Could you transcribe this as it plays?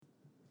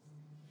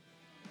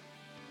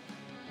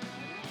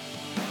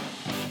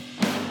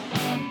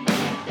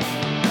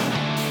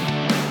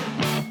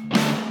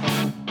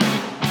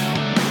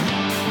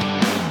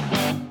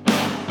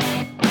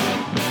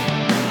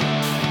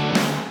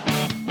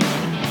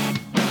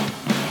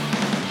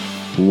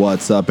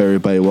What's up,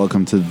 everybody?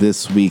 Welcome to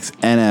this week's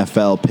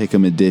NFL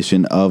Pick'em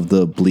edition of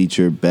the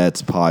Bleacher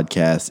Bets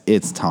podcast.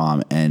 It's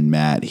Tom and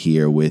Matt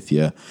here with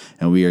you,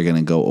 and we are going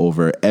to go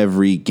over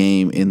every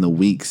game in the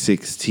Week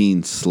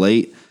 16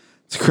 slate.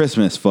 It's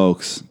Christmas,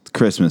 folks. It's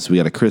Christmas. We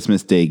got a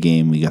Christmas Day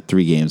game. We got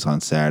 3 games on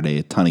Saturday,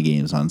 a ton of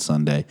games on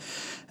Sunday,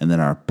 and then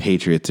our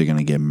Patriots are going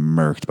to get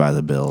murked by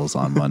the Bills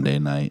on Monday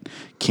night.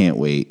 Can't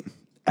wait.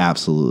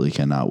 Absolutely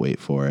cannot wait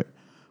for it.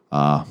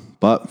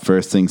 But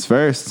first things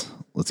first.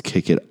 Let's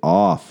kick it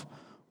off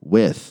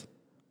with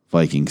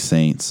Vikings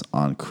Saints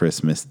on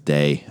Christmas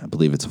Day. I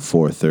believe it's a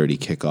 4:30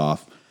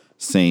 kickoff.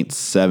 Saints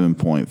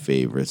 7-point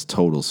favorites.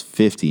 Totals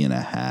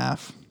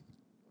 50.5.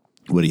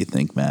 What do you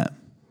think, Matt?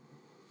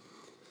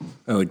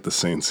 I like the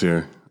Saints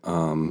here.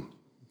 2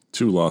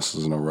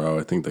 losses in a row.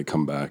 I think they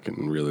come back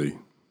and really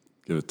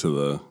give it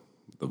to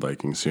the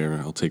Vikings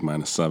here. I'll take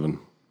 -7.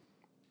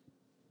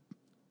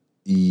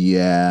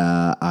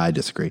 Yeah, I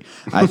disagree.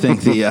 I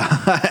think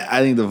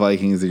I think the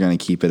Vikings are going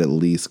to keep it at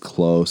least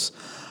close.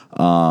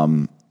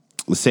 The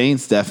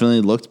Saints definitely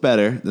looked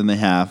better than they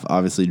have.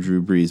 Obviously,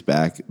 Drew Brees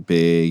back,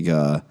 big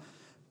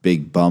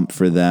bump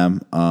for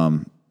them.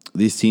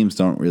 These teams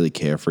don't really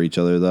care for each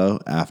other though.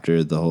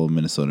 After the whole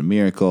Minnesota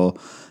Miracle,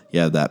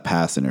 you have that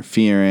pass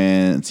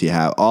interference. You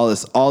have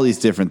all these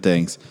different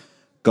things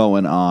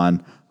going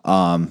on.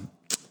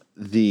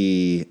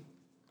 These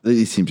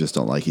teams just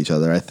don't like each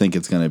other. I think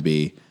it's going to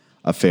be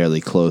a fairly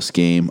close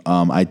game.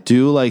 I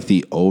do like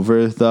the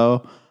over,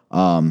 though.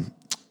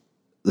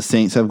 The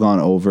Saints have gone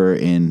over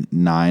in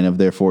 9 of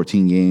their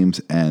 14 games,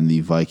 and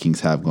the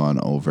Vikings have gone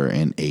over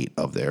in 8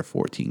 of their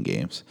 14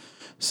 games.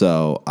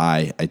 So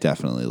I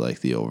definitely like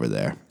the over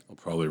there. I'll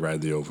probably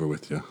ride the over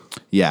with you.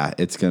 Yeah,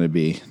 that's going to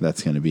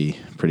be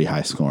pretty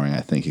high scoring,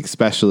 I think,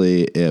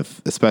 especially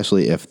if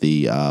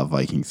the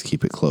Vikings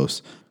keep it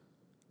close.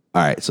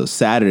 All right, so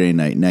Saturday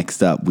night,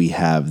 next up, we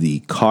have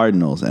the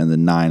Cardinals and the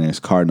Niners.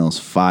 Cardinals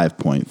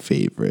 5-point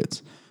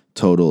favorites.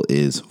 Total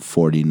is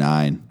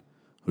 49.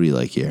 What do you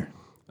like here?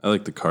 I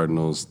like the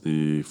Cardinals.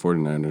 The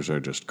 49ers are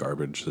just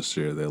garbage this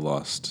year. They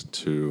lost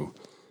to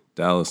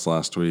Dallas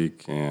last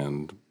week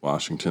and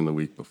Washington the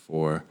week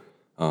before.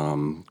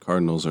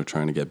 Cardinals are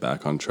trying to get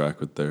back on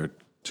track with their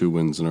 2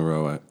 wins in a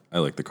row. I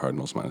like the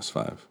Cardinals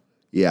 -5.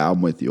 Yeah,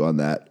 I'm with you on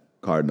that.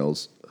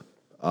 Cardinals.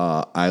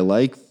 I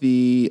like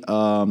the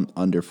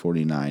under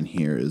 49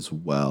 here as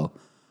well.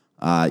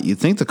 You'd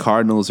think the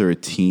Cardinals are a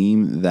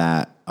team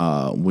that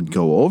would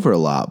go over a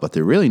lot, but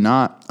they're really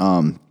not.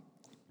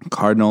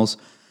 Cardinals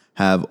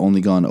have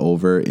only gone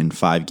over in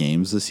 5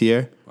 games this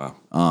year.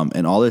 Wow.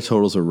 And all their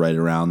totals are right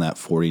around that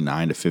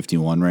 49 to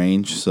 51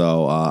 range.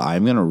 So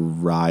I'm going to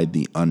ride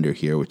the under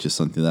here, which is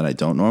something that I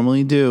don't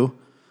normally do.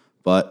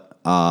 But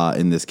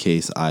in this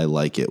case, I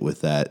like it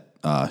with that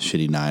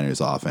shitty Niners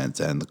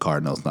offense and the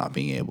Cardinals not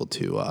being able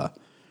to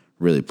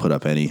really put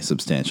up any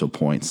substantial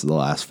points the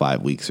last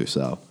 5 weeks or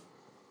so.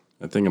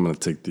 I think I'm going to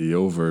take the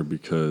over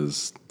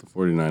because the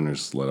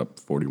 49ers let up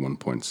 41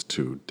 points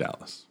to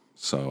Dallas.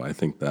 So I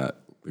think that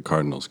the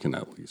Cardinals can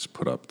at least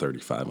put up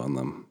 35 on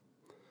them.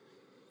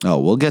 Oh,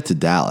 we'll get to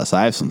Dallas.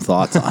 I have some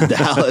thoughts on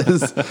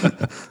Dallas.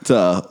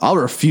 I'll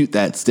refute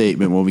that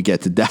statement when we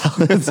get to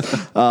Dallas.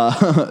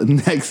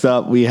 Next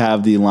up, we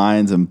have the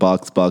Lions and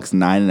Bucks. Bucks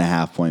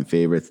 9.5-point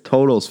favorites.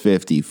 Totals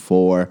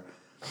 54.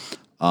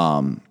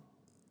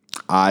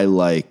 I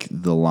like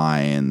the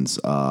Lions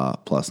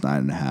plus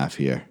 9.5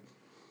 here.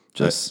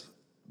 Just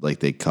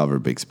like they cover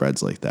big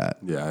spreads like that.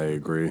 Yeah, I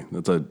agree.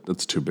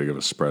 That's too big of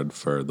a spread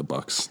for the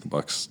Bucks. The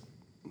Bucks,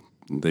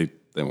 they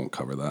won't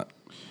cover that.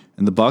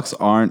 And the Bucks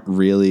aren't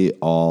really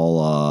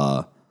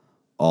all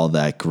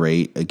that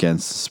great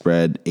against the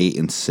spread.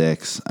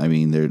 8-6. I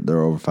mean,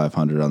 they're over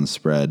 500 on the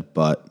spread,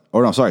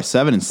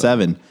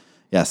 7-7.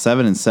 Yeah,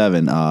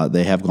 7-7.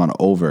 They have gone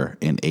over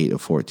in 8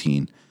 of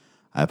 14.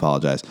 I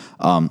apologize.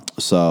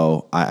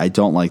 So I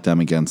don't like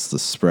them against the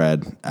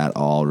spread at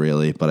all,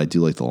 really. But I do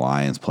like the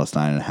Lions plus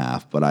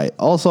 9.5. But I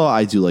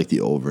do like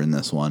the over in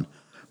this one.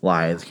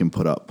 Lions can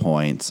put up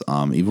points.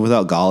 Even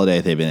without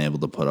Golladay, they've been able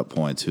to put up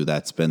points.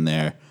 That's been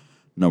their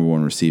number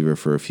 1 receiver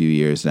for a few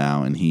years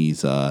now, and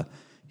he's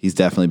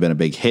definitely been a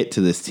big hit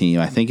to this team.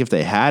 I think if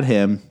they had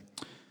him,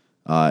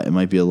 it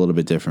might be a little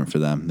bit different for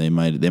them. They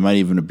might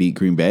even have beat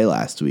Green Bay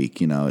last week.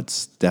 You know,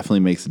 it's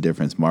definitely makes a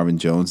difference. Marvin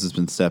Jones has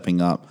been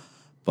stepping up,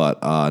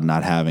 but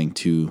not having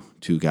two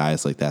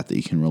guys like that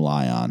you can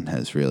rely on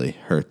has really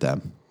hurt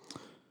them.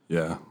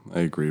 Yeah, I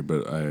agree,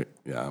 but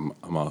I'm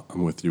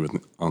with you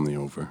on the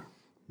over.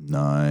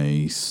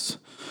 Nice.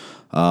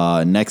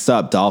 Next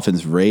up,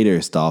 Dolphins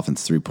Raiders.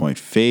 Dolphins 3-point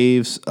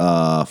faves.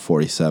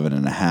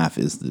 47.5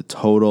 is the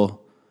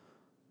total.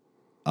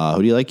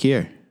 Who do you like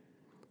here?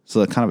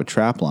 So kind of a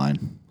trap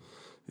line.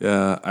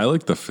 Yeah, I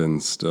like the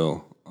Finns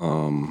still.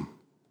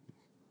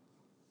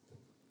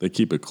 They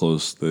keep it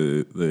close.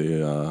 They're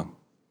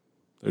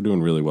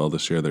doing really well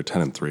this year. They're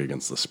 10-3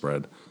 against the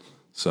spread.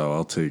 So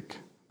I'll take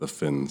the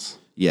Finns.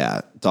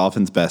 Yeah,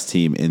 Dolphins best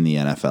team in the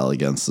NFL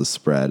against the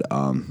spread.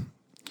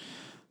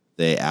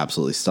 They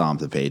absolutely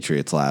stomped the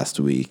Patriots last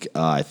week.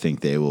 I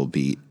think they will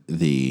beat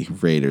the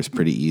Raiders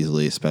pretty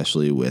easily,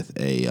 especially with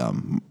a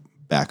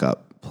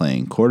backup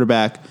playing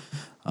quarterback.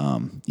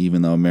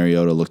 Even though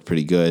Mariota looked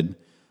pretty good,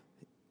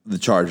 the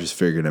Chargers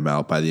figured him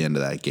out by the end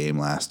of that game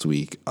last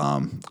week.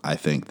 I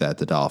think that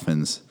the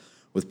Dolphins,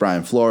 with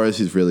Brian Flores,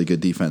 he's a really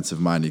good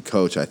defensive-minded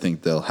coach, I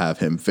think they'll have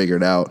him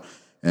figured out,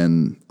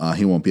 and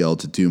he won't be able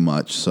to do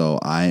much. So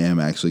I am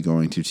actually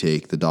going to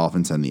take the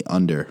Dolphins and the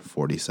under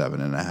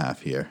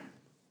 47.5 here.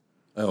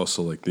 I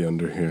also like the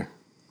under here.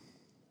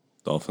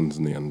 Dolphins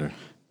and the under.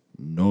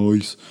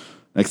 Nice.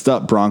 Next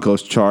up,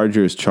 Broncos,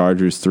 Chargers.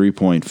 Chargers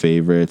 3-point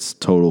favorites,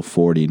 total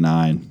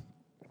 49.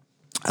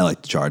 I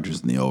like the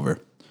Chargers in the over.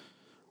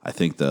 I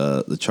think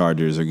the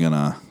Chargers are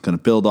gonna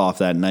build off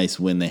that nice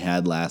win they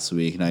had last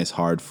week. Nice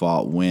hard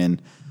fought win.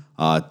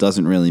 It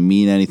doesn't really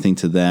mean anything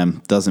to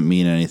them. Doesn't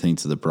mean anything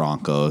to the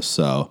Broncos.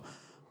 So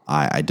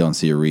I don't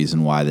see a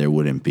reason why there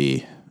wouldn't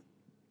be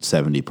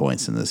 70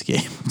 points in this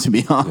game. To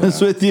be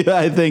honest with you,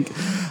 I think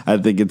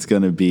it's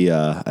gonna be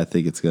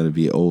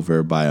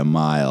over by a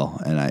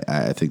mile, and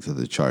I think that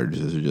the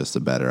Chargers are just the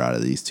better out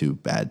of these two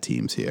bad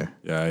teams here.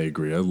 Yeah, I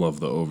agree. I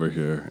love the over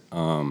here,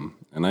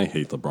 and I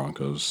hate the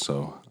Broncos,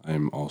 so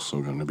I'm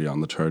also going to be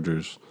on the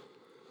Chargers.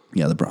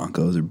 Yeah, the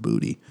Broncos are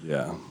booty.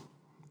 Yeah.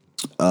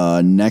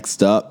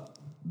 Next up,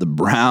 the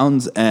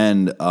Browns,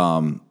 and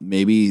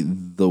maybe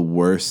the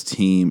worst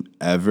team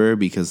ever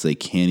because they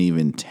can't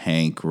even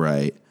tank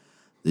right.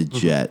 The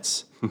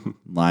Jets.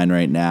 Line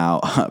right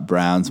now,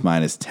 Browns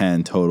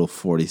 -10, total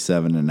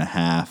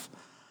 47.5.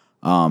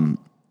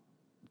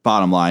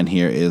 Bottom line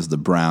here is the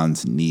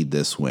Browns need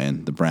this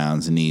win. The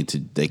Browns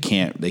they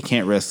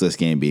can't risk this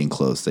game being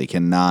close. They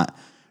cannot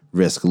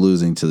risk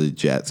losing to the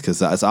Jets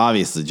because it's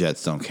obvious the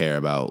Jets don't care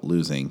about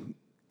losing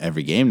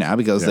every game now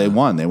because they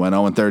won. They went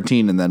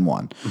 0-13 and then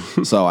won.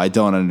 So I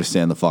don't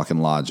understand the fucking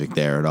logic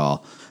there at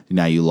all.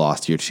 Now you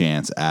lost your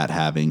chance at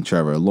having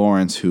Trevor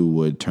Lawrence, who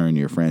would turn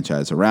your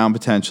franchise around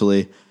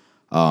potentially.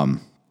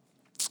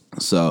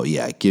 So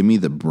yeah, give me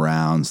the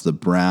Browns. The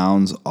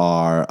Browns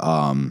are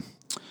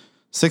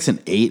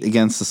 6-8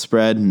 against the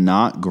spread.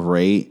 Not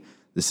great.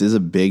 This is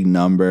a big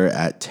number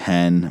at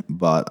 10,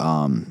 but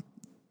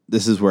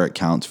this is where it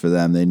counts for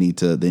them. They need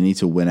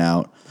to win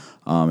out.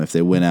 If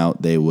they win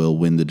out, they will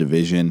win the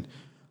division.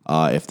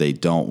 If they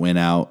don't win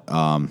out,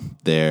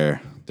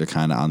 they're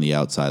kind of on the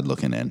outside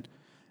looking in.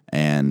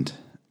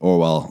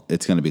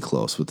 It's going to be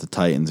close with the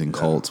Titans and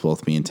Colts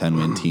both being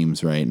 10-win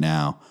teams right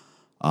now.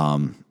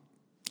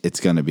 It's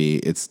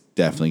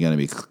definitely going to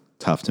be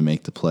tough to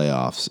make the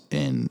playoffs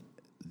in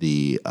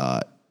the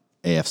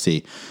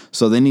AFC.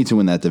 So they need to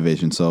win that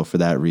division. So for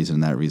that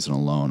reason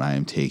alone, I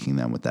am taking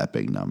them with that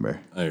big number.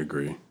 I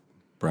agree.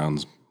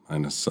 Browns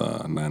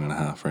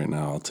 -9.5 right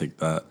now. I'll take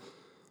that.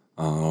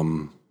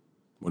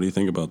 What do you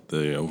think about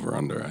the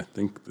over-under? I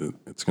think that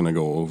it's going to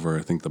go over.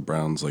 I think the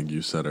Browns, like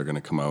you said, are going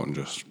to come out and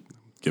just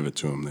give it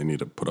to them. They need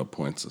to put up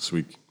points this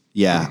week.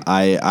 Yeah,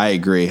 I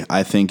agree.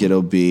 I think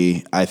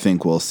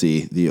we'll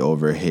see the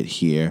over hit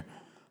here.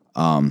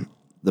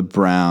 The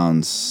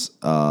Browns,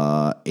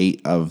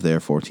 8 of their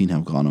 14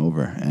 have gone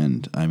over.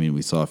 And, I mean,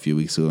 we saw a few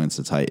weeks ago against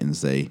the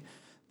Titans, they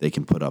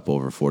can put up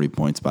over 40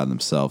 points by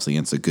themselves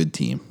against a good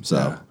team.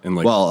 So,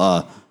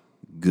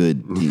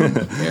 good team,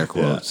 air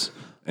quotes.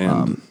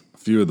 Yeah. And a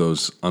few of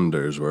those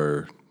unders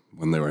were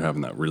when they were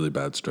having that really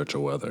bad stretch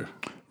of weather.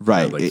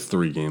 Right. Like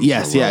 3 games.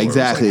 Yes, yeah,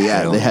 exactly.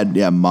 Yeah, they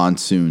had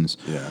monsoons.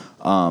 Yeah.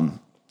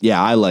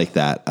 I like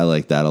that. I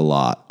like that a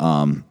lot.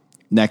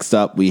 Next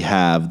up, we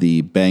have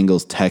the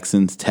Bengals,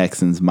 Texans.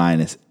 Texans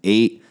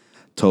 -8,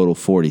 total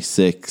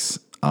 46.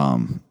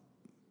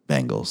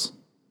 Bengals.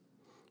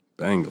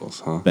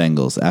 Bengals, huh?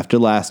 Bengals. After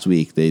last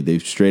week, they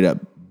straight up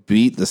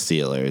beat the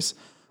Steelers.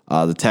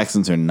 The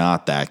Texans are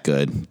not that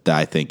good.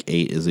 I think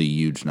 8 is a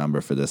huge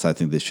number for this. I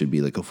think this should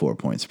be like a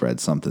 4-point spread.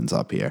 Something's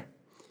up here.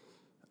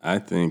 I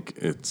think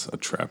it's a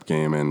trap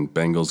game, and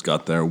Bengals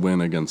got their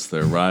win against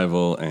their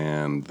rival,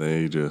 and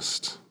they're going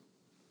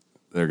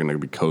to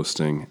be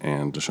coasting,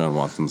 and Deshaun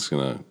Watson's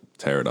going to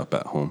tear it up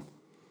at home.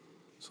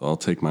 So I'll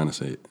take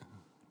 -8.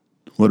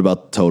 What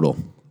about the total?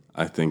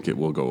 I think it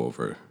will go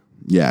over.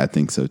 Yeah, I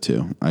think so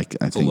too. I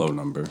it's think a low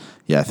number.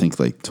 Yeah, I think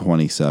like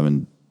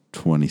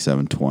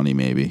 27-20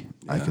 maybe.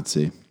 Yeah. I could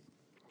see.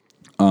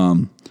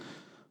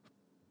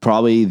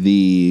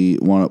 Probably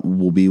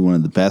will be one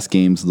of the best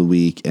games of the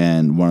week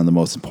and one of the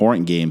most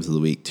important games of the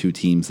week. 2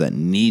 teams that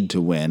need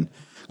to win,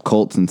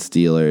 Colts and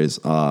Steelers.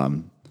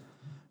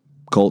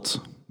 Colts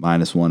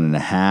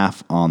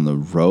 -1.5 on the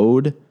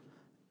road,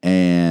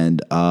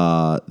 and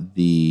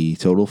the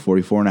total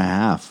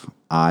 44.5.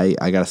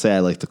 I gotta say I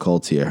like the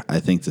Colts here. I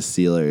think the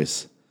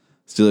Steelers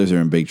are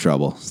in big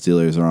trouble.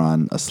 Steelers are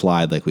on a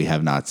slide like we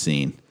have not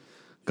seen.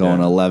 Going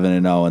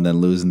 11-0 and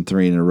then losing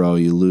 3 in a row.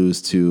 You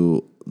lose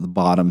to the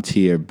bottom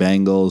tier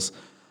Bengals.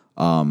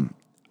 They're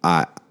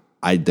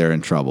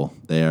in trouble.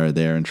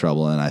 They're in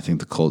trouble, and I think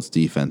the Colts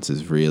defense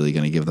is really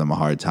going to give them a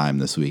hard time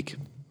this week.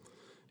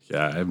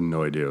 Yeah, I have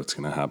no idea what's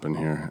going to happen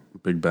here.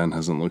 Big Ben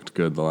hasn't looked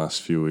good the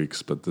last few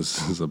weeks, but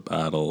this is a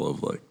battle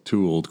of like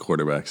 2 old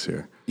quarterbacks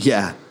here.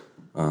 Yeah.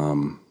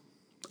 I'm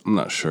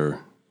not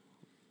sure.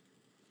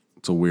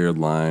 It's a weird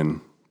line,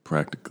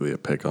 practically a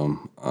pick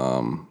 'em.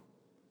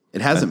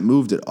 It hasn't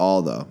moved at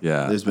all, though.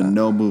 Yeah. There's been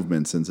no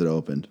movement since it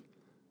opened.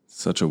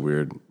 Such a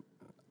weird.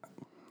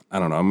 I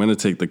don't know. I'm going to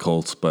take the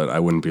Colts, but I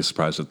wouldn't be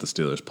surprised if the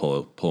Steelers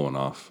pull one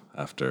off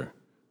after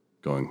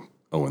going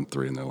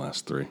 0-3 in their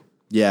last 3.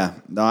 Yeah,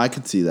 no, I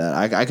could see that.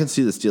 I could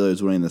see the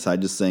Steelers winning this. I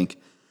think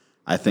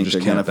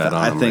they're gonna.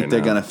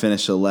 They're gonna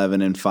finish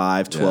 11-5,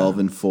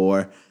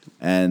 12-4,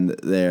 and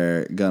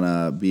they're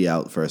gonna be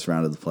out first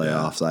round of the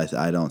playoffs.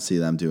 Yeah. I don't see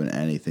them doing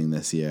anything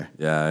this year.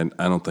 Yeah,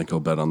 I don't think I'll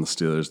bet on the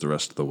Steelers the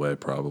rest of the way,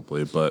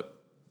 probably, but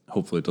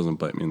hopefully it doesn't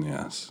bite me in the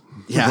ass.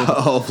 Yeah,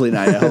 hopefully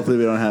not. Yeah, hopefully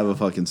we don't have a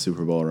fucking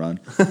Super Bowl run.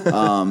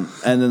 And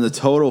then the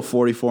total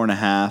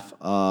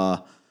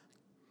 44.5.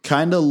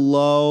 Kind of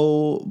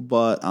low,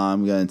 but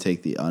I'm going to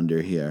take the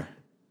under here.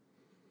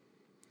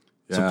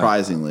 Yeah.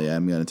 Surprisingly,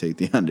 I'm going to take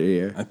the under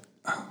here.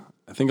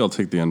 I think I'll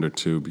take the under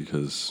too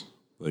because,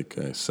 like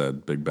I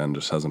said, Big Ben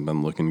just hasn't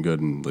been looking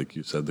good. And like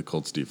you said, the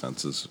Colts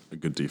defense is a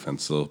good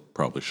defense. They'll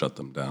probably shut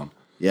them down.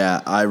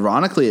 Yeah,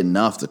 ironically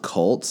enough, the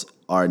Colts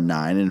are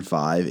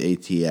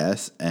 9-5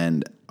 ATS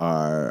and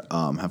are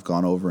have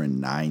gone over in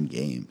 9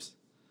 games.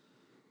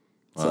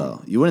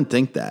 So you wouldn't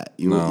think that.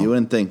 You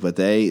wouldn't think, but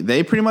they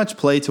pretty much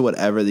play to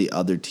whatever the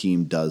other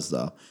team does,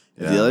 though.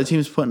 If the other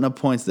team's putting up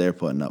points, they're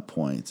putting up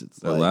points. It's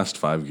their last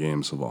 5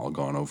 games have all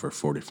gone over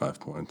 45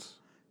 points.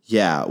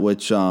 Yeah,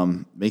 which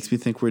makes me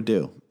think we're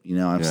due.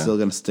 I'm still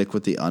going to stick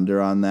with the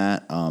under on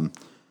that.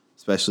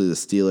 Especially the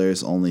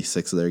Steelers, only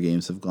 6 of their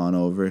games have gone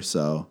over,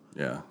 so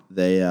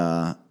they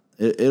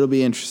it'll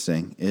be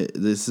interesting.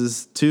 This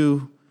is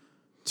two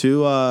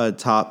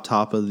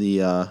top of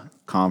the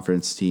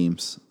conference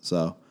teams,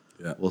 so.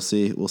 Yeah. We'll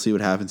see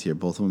what happens here.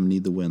 Both of them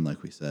need the win,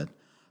 like we said.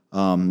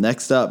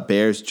 Next up,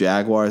 Bears,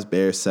 Jaguars.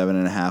 Bears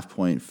 7.5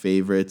 point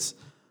favorites.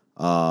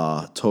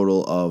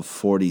 Total of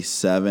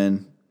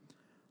 47.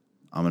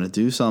 I'm gonna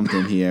do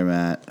something here,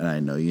 Matt, and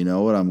I know you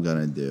know what I'm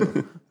gonna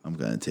do. I'm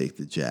gonna take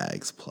the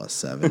Jags plus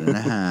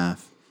 7.5,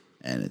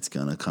 and it's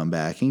gonna come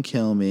back and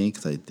kill me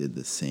because I did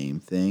the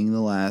same thing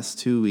the last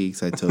 2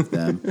 weeks. I took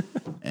them,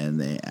 and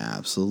they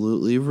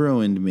absolutely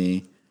ruined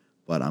me.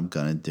 But I'm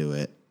gonna do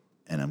it.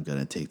 And I'm going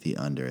to take the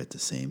under at the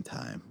same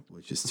time,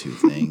 which is 2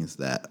 things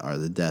that are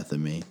the death of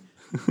me,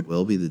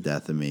 will be the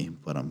death of me,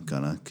 but I'm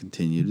going to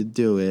continue to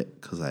do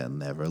it because I'll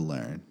never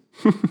learn.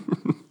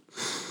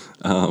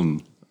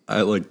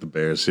 I like the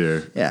Bears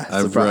here. Yeah,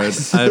 I've rode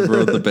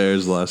the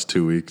Bears the last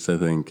 2 weeks, I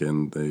think,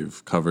 and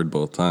they've covered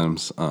both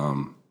times.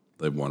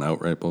 They've won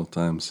outright both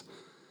times.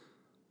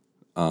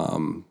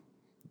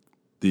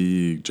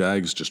 The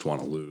Jags just want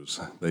to lose.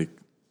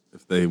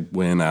 If they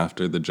win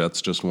after the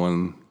Jets just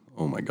won,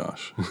 oh my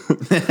gosh.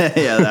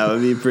 Yeah, that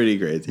would be pretty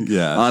crazy.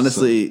 Yeah.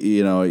 Honestly,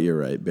 you know what? You're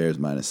right. Bears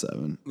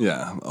 -7.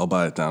 Yeah, I'll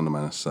buy it down to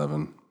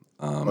 -7.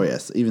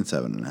 Yes, even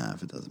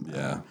 7.5. It doesn't matter.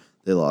 Yeah.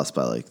 They lost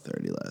by like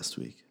 30 last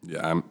week.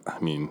 Yeah,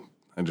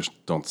 I just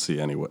don't see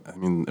any way. I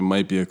mean, it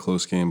might be a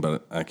close game,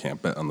 but I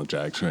can't bet on the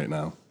Jags right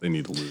now. They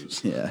need to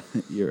lose. Yeah,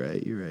 you're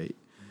right.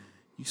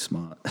 You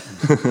smart.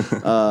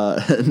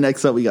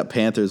 Next up, we got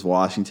Panthers,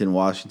 Washington.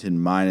 Washington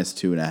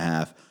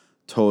 -2.5.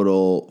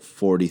 Total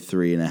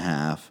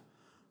 43.5.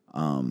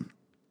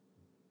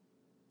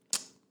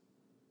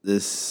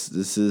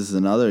 This is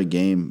another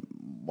game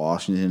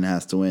Washington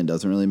has to win.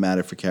 Doesn't really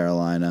matter for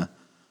Carolina.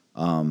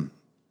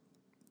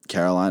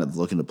 Carolina's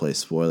looking to play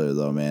spoiler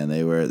though, man.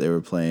 They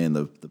were playing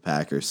the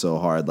Packers so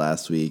hard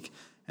last week.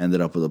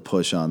 Ended up with a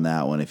push on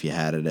that one if you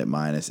had it at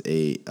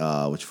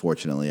 -8, which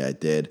fortunately I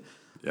did.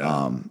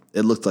 Yeah.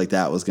 It looked like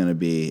that was going to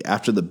be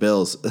after the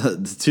Bills,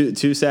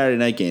 two Saturday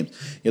night games.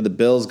 The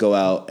Bills go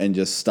out and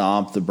just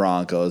stomp the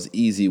Broncos,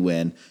 easy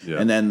win. Yeah.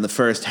 And then the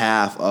first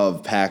half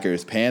of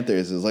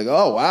Packers-Panthers is like,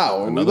 oh,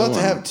 wow, we're about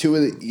to have 2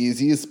 of the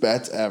easiest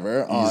bets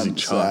ever on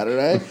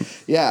Saturday.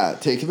 Yeah,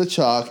 taking the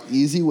chalk,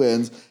 easy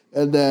wins.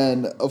 And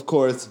then, of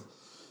course,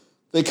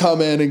 they come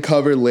in and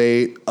cover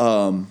late.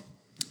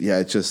 Yeah,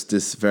 it's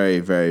just very,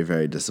 very,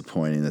 very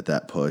disappointing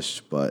that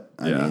pushed. But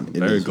I mean,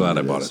 very glad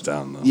I bought it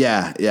down though.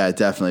 Yeah,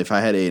 definitely. If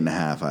I had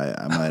 8.5,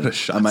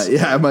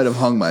 I might have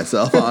hung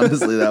myself.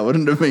 Honestly, that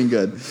wouldn't have been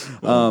good.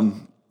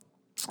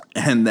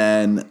 And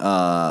then,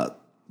 but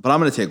I'm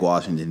going to take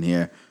Washington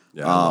here.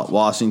 Yeah,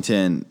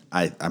 Washington,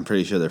 I'm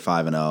pretty sure they're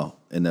 5-0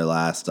 in their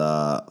last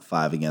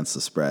 5 against the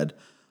spread.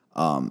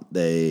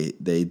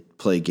 They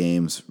play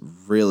games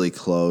really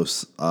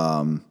close.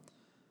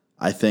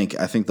 I think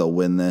they'll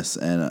win this,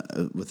 and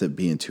with it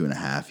being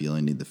 2.5, you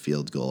only need the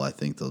field goal. I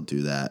think they'll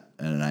do that,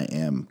 and I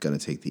am going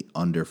to take the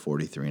under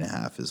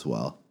 43.5 as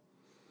well.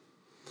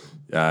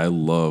 Yeah, I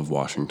love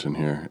Washington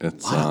here.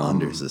 It's a lot of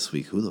unders this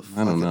week. Who the fuck?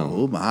 I don't know.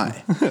 Oh my!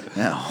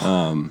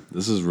 Now,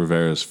 this is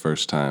Rivera's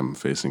first time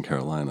facing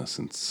Carolina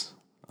since.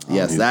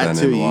 Yes, that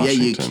too. Yeah,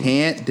 you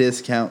can't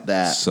discount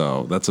that.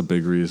 So that's a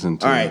big reason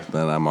too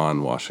that I'm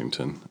on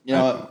Washington. You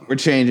know what? We're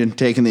changing.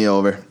 Taking the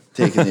over.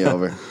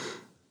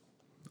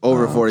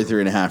 Over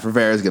 43.5.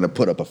 Rivera's going to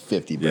put up a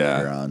 50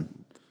 burger on.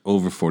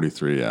 Over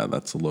 43,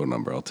 that's a low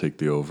number. I'll take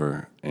the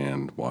over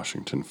and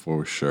Washington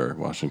for sure.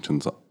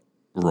 Washington's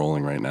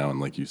rolling right now, and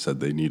like you said,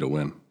 they need a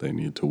win. They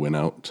need to win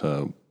out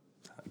to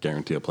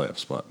guarantee a playoff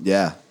spot.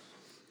 Yeah,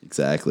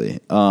 exactly.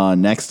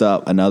 Next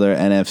up, another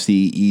NFC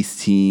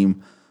East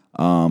team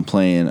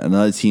playing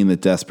another team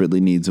that desperately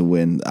needs a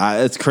win.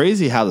 It's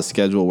crazy how the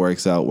schedule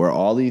works out, where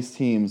all these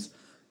teams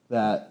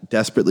that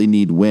desperately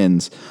need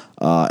wins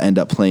end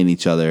up playing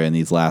each other in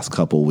these last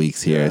couple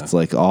weeks here. Yeah. It's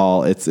like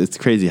it's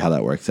crazy how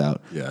that works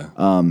out. Yeah.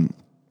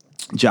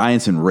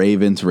 Giants and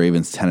Ravens.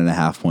 Ravens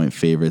 10.5-point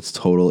favorites.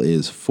 Total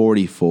is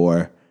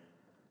 44.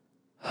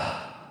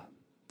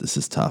 This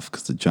is tough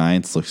because the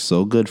Giants look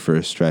so good for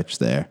a stretch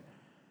there,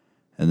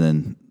 and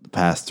then the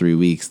past 3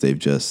 weeks they've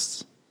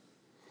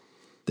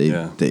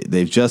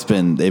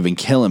been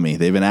killing me.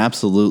 They've been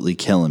absolutely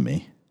killing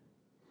me.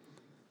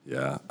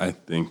 Yeah, I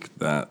think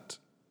that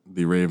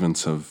the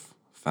Ravens have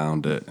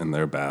found it and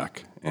they're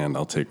back, and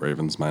I'll take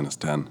Ravens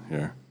 -10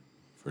 here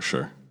for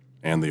sure,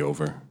 and the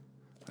over.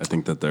 I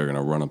think that they're going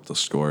to run up the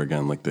score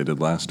again like they did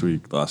last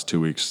week. The last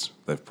 2 weeks,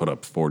 they've put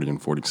up 40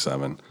 and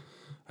 47.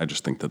 I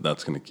just think that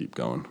that's going to keep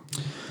going.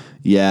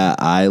 Yeah,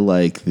 I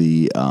like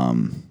the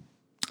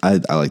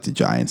I like the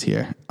Giants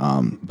here.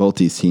 Both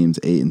these teams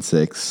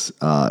 8-6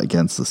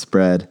 against the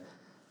spread.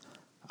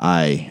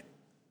 I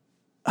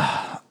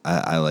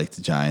like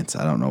the Giants.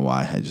 I don't know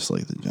why. I just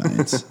like the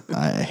Giants.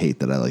 I hate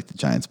that I like the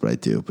Giants, but I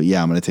do. But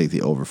yeah, I'm going to take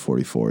the over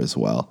 44 as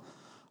well.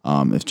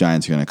 If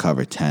Giants are going to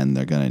cover 10,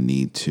 they're going to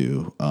need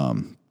to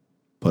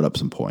put up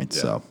some points.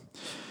 Yeah. So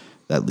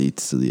that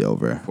leads to the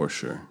over. For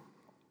sure.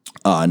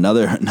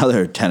 Another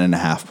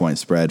 10.5-point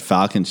spread.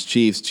 Falcons,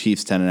 Chiefs.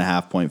 Chiefs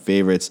 10.5-point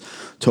favorites.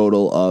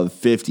 Total of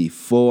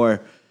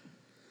 54.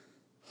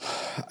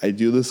 I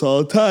do this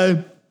all the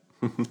time.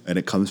 And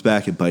it comes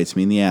back. It bites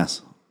me in the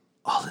ass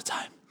all the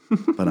time.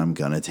 But I'm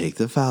going to take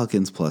the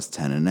Falcons plus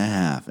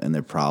 10.5. And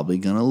they're probably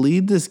going to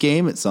lead this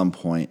game at some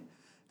point.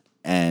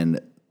 And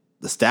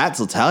the stats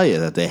will tell you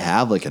that they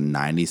have like a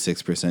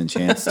 96%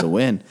 chance to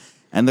win.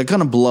 And they're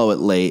going to blow it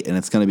late. And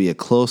it's going to be a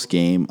close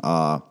game.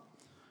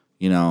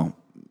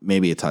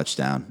 Maybe a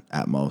touchdown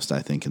at most, I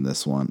think, in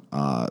this one.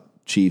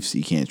 Chiefs,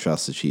 you can't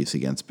trust the Chiefs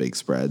against big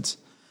spreads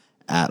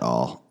at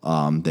all.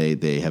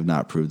 They have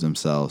not proved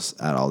themselves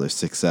at all. They're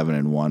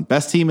 6-7-1.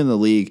 Best team in the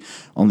league,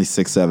 only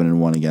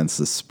 6-7-1 against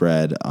the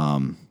spread.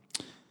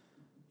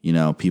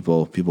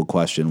 People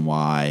question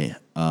why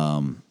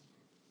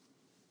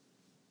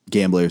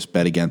gamblers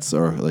bet against,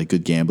 or like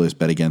good gamblers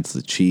bet against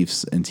the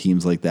Chiefs and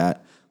teams like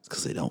that.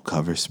 Because they don't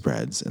cover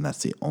spreads, and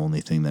that's the only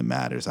thing that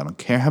matters. I don't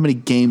care how many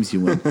games you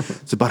win.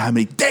 It's about how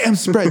many damn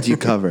spreads you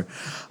cover.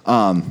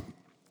 So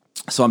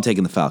I'm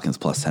taking the Falcons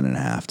plus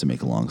 10.5 to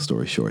make a long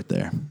story short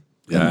there.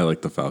 Yeah, I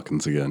like the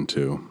Falcons again,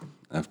 too.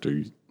 After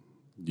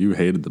you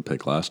hated the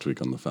pick last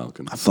week on the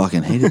Falcons. I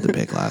fucking hated the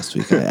pick last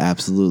week. I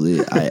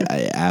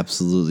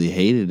absolutely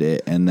hated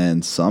it. And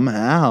then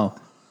somehow,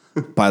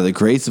 by the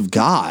grace of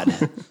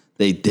God,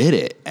 they did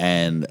it.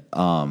 And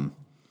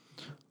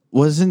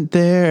wasn't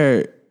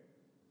there...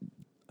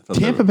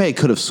 Tampa Bay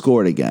could have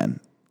scored again,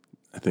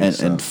 I think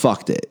and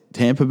fucked it.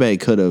 Tampa Bay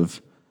could have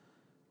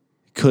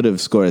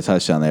scored a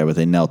touchdown there, but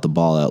they knelt the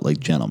ball out like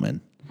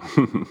gentlemen.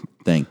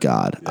 Thank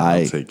God. Yeah,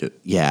 I'll take it.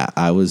 Yeah,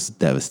 I was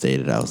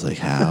devastated. I was like,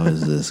 how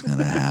is this going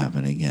to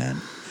happen again?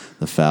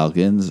 The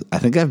Falcons. I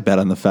think I've bet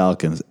on the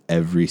Falcons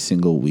every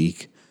single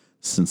week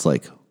since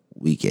like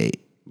week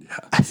 8. Yeah.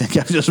 I think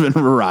I've just been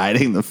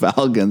riding the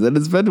Falcons, and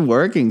it's been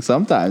working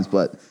sometimes,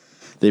 but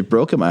they've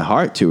broken my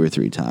heart 2 or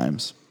 3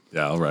 times.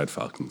 Yeah, I'll ride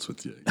Falcons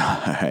with you.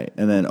 All right.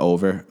 And then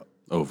over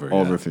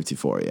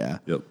 54, yeah.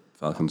 Yep.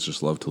 Falcons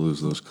just love to lose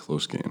those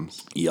close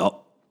games. Yep.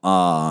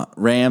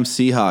 Rams,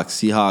 Seahawks.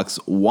 Seahawks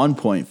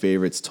 1-point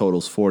favorites,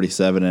 totals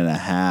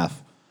 47.5.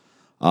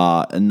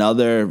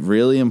 Another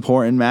really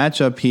important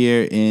matchup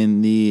here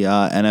in the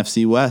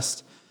NFC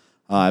West.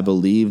 I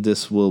believe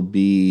this will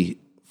potentially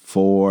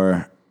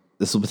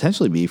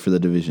be for the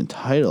division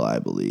title, I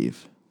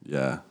believe.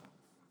 Yeah.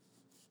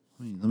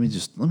 Let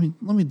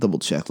me double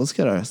check. Let's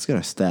get our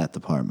stat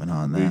department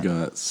on that. We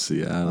got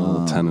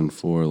Seattle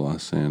 10-4,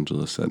 Los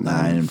Angeles at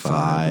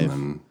 9-5, and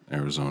then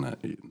Arizona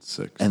at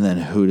 8-6. And then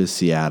who does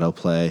Seattle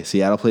play?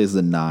 Seattle plays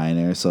the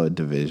Niners, so a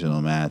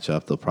divisional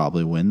matchup. They'll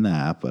probably win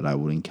that, but I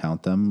wouldn't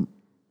count them.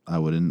 I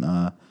wouldn't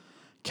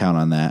count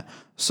on that.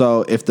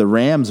 So if the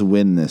Rams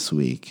win this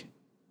week,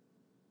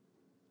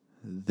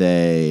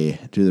 the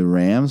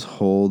Rams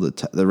hold the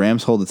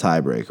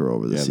tiebreaker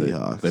over the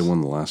Seahawks. They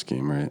won the last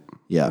game, right?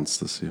 Yeah. Against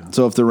the Seahawks.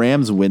 So if the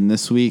Rams win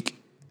this week,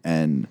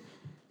 they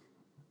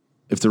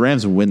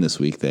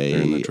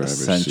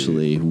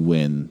essentially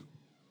win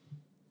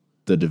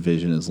the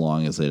division as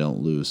long as they don't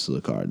lose to the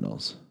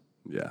Cardinals.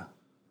 Yeah.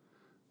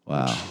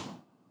 Wow.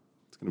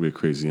 It's going to be a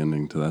crazy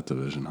ending to that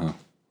division, huh?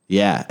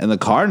 Yeah, and the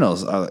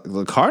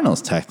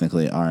Cardinals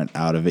technically aren't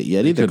out of it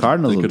yet either.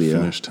 Cardinals will be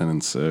finish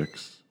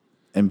 10-6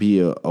 and be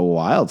a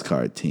wild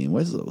card team.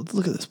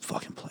 Look at this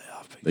fucking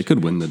playoff picture. They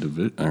could win the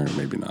division, or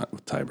maybe not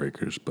with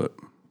tiebreakers, but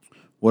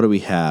what do we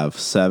have?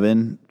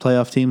 7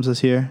 playoff teams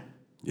this year?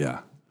 Yeah.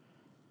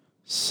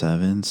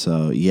 7.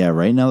 So yeah,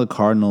 right now the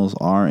Cardinals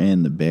are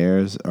in. The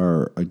Bears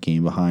are a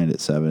game behind at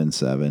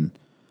 7-7.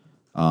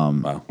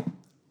 Wow.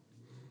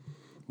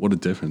 What a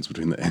difference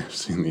between the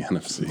AFC and the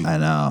NFC. I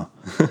know.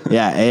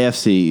 Yeah,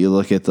 AFC, you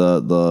look at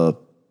the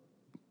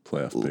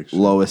Playoff picture.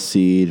 lowest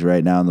seed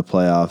right now in the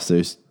playoffs.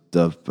 There's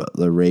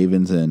the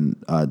Ravens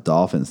and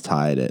Dolphins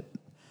tied at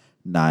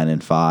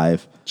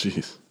 9-5.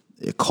 Jeez.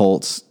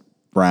 Colts,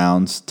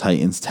 Browns,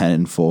 Titans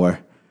 10-4.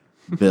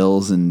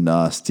 Bills and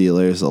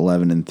Steelers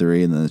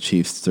 11-3, and then the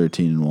Chiefs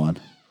 13-1.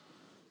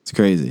 It's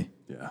crazy.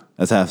 Yeah.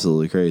 That's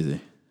absolutely crazy.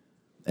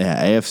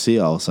 Yeah,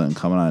 AFC all of a sudden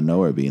coming out of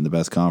nowhere being the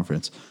best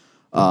conference.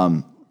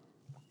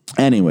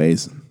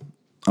 Anyways,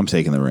 I'm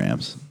taking the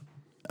Rams.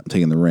 I'm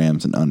taking the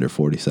Rams and under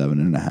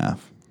 47.5.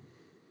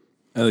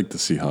 I like the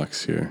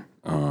Seahawks here.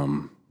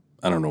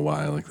 I don't know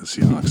why I like the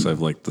Seahawks.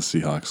 I've liked the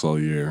Seahawks all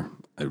year.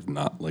 I've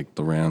not liked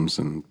the Rams,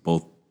 and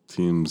both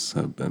teams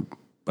have been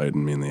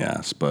biting me in the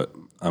ass, but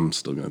I'm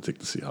still going to take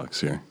the Seahawks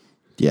here.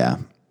 Yeah.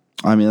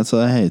 I mean, it's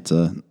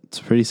a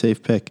pretty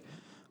safe pick.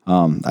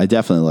 I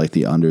definitely like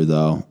the under,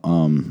 though.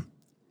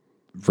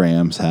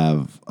 Rams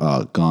have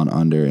gone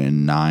under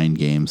in 9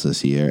 games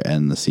this year,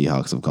 and the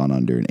Seahawks have gone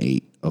under in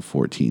 8 of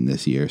 14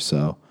 this year.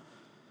 So,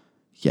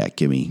 yeah,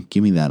 give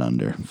me that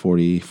under.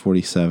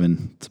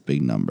 47, it's a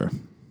big number.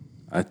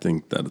 I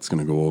think that it's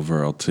going to go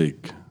over. I'll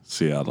take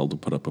Seattle to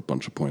put up a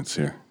bunch of points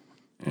here,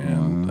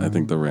 and I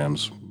think the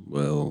Rams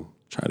will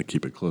try to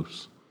keep it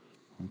close.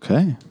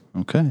 Okay.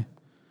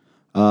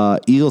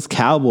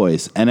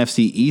 Eagles-Cowboys,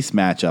 NFC East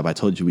matchup. I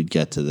told you we'd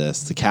get to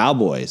this. The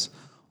Cowboys,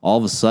 all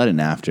of a sudden,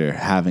 after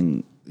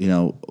having,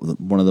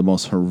 one of the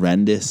most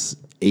horrendous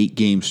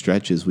 8-game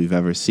stretches we've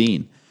ever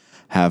seen,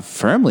 have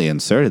firmly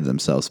inserted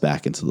themselves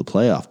back into the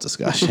playoff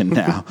discussion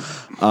now.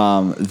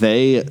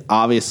 They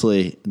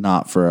obviously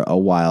not for a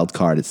wild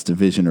card. It's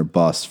division or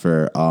bust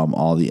for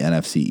all the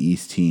NFC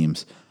East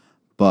teams.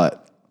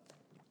 But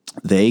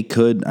they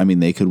could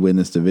win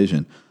this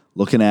division.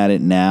 Looking at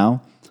it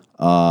now,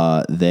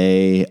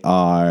 they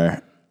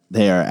are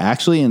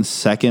actually in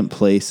second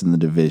place in the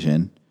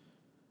division.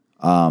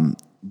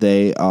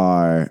 They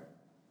are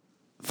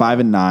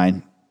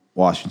 5-9,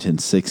 Washington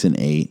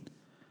 6-8.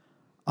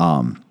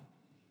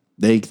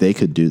 They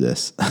could do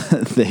this.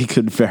 They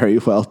could very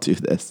well do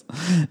this.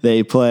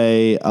 They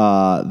play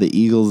the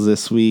Eagles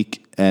this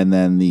week and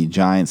then the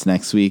Giants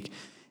next week.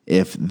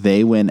 If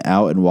they win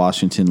out and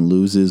Washington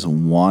loses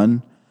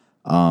one,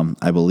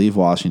 I believe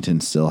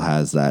Washington still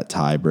has that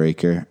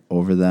tiebreaker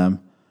over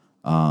them.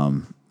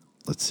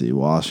 Let's see.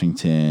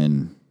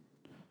 Washington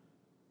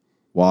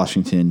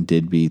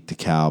did beat the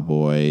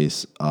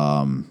Cowboys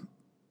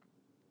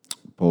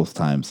both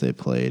times they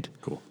played.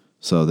 Cool.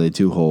 So they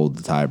do hold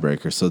the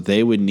tiebreaker. So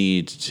they would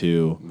need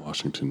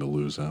Washington to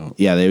lose out.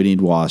 Yeah, they would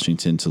need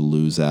Washington to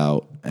lose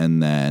out,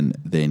 and then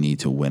they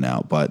need to win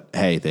out. But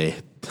hey,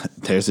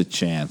 there's a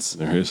chance.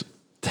 There is.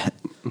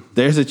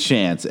 There's a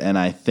chance, and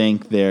I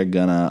think they're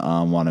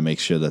gonna want to make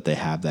sure that they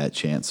have that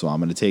chance. So I'm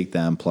gonna take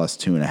them plus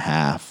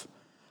 2.5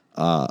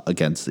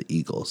 against the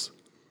Eagles.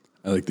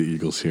 I like the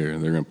Eagles here.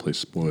 They're gonna play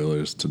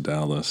spoilers to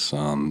Dallas.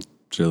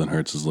 Jalen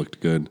Hurts has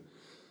looked good.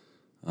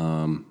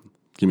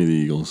 Give me the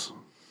Eagles.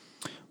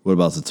 What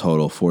about the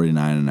total?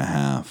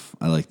 49.5.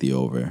 I like the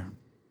over.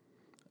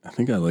 I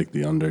think I like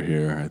the under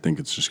here. I think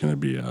it's just going to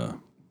be a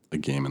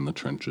game in the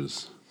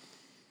trenches.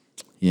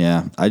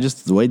 Yeah,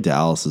 the way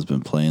Dallas has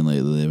been playing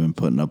lately, they've been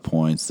putting up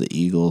points. The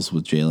Eagles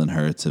with Jalen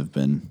Hurts have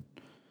been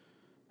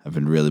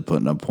really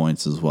putting up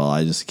points as well.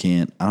 I just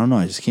can't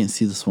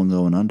see this one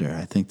going under.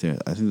 I think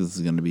this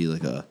is going to be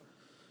like a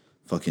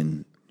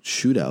fucking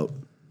shootout.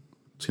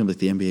 It's going to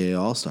be like the NBA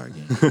All-Star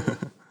game.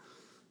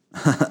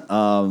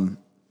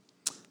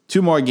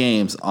 2 more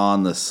games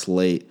on the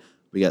slate.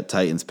 We got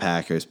Titans,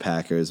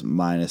 Packers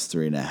minus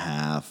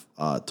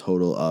 3.5,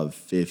 total of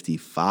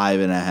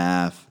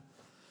 55.5.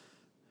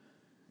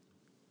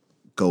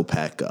 Go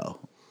Pack, go.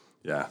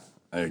 Yeah,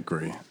 I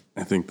agree.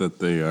 I think that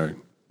they are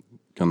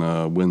going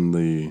to win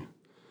the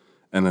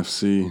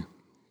NFC,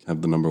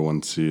 have the number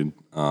 1 seed.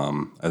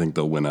 I think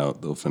they'll win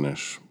out. They'll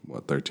finish,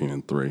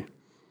 13-3.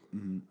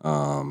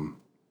 Mm-hmm.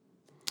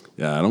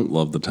 Yeah, I don't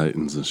love the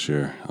Titans this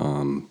year.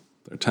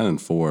 They're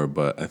 10-4,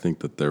 but I think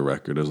that their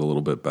record is a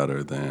little bit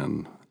better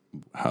than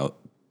how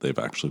they've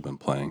actually been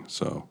playing.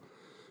 So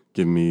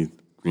give me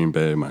Green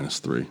Bay minus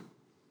 3.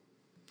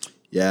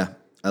 Yeah,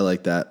 I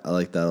like that. I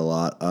like that a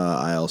lot.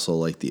 I also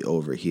like the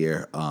over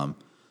here.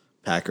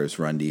 Packers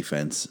run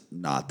defense,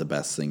 not the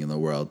best thing in the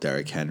world.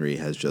 Derrick Henry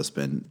has just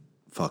been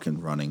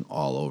fucking running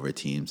all over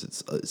teams.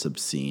 It's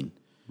obscene.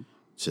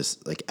 It's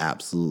just like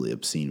absolutely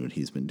obscene what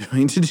he's been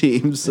doing to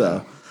teams.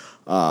 So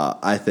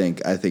I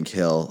think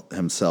he'll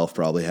himself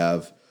probably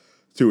have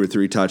 2 or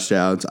 3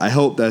 touchdowns. I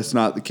hope that's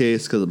not the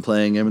case because I'm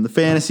playing him in the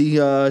fantasy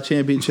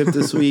championship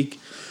this week.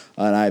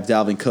 And I have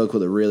Dalvin Cook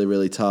with a really,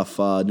 really tough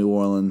New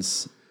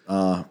Orleans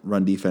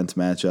run defense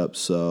matchup.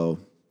 So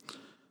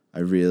I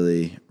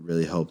really,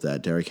 really hope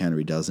that Derrick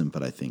Henry doesn't,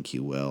 but I think he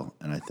will.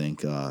 And I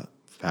think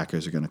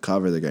Packers are going to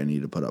cover. They're going to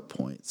need to put up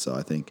points. So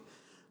I think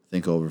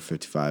over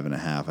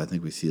 55.5. I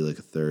think we see like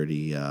a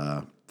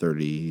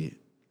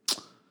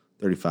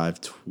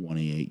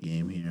 35-28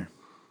 game here.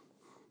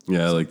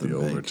 Yeah, I like the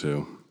over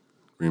too.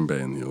 Green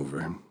Bay in the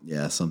over.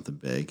 Yeah, something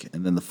big.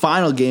 And then the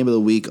final game of the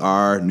week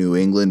are New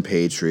England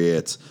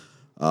Patriots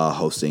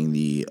hosting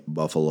the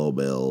Buffalo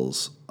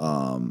Bills.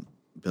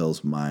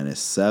 Bills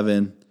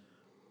 -7,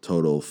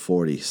 total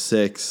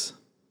 46.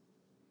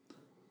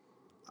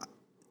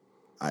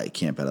 I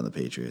can't bet on the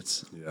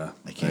Patriots. Yeah,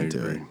 I can't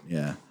do it.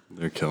 Yeah.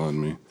 They're killing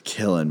me.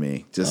 Killing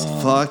me. Just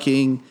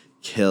fucking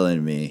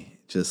killing me.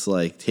 Just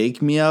like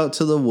take me out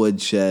to the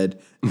woodshed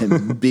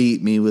and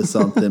beat me with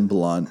something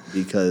blunt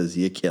because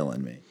you're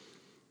killing me.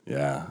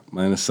 Yeah,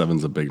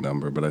 -7's a big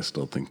number, but I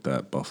still think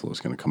that Buffalo's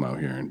going to come out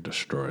here and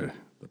destroy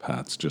the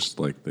Pats just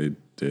like they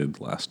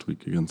did last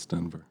week against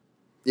Denver.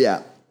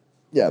 Yeah.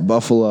 Yeah,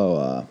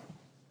 Buffalo's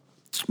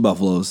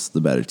the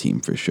better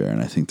team for sure,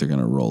 and I think they're going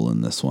to roll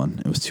in this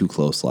one. It was too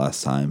close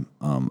last time.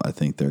 I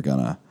think they're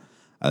gonna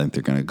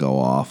go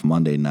off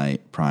Monday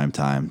night prime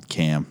time.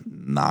 Cam,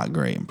 not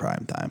great in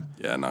prime time.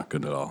 Yeah, not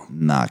good at all.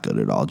 Not good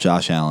at all.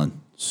 Josh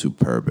Allen,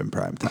 superb in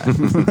prime time.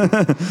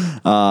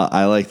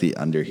 I like the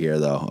under here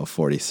though of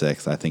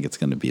 46. I think it's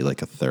going to be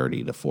like a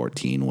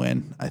 30-14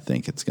 win. I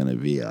think it's going to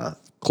be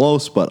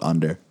close but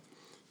under.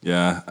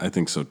 Yeah, I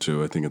think so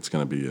too. I think it's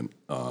going to be an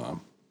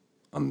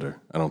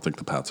under. I don't think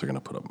the Pats are going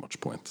to put up much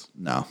points.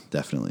 No,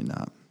 definitely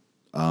not.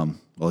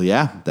 Well,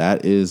 yeah,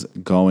 that is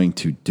going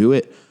to do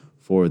it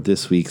for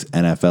this week's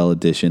NFL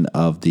edition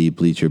of the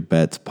Bleacher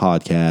Bets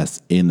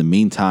podcast. In the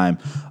meantime,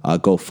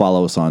 go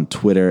follow us on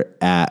Twitter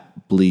at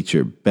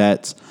Bleacher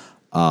Bets.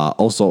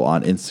 Also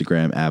on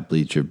Instagram at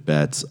Bleacher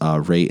Bets.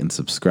 Rate and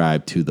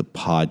subscribe to the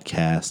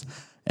podcast.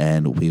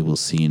 And we will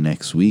see you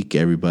next week.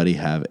 Everybody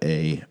have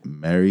a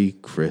Merry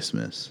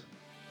Christmas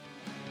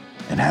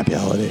and Happy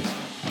Holidays.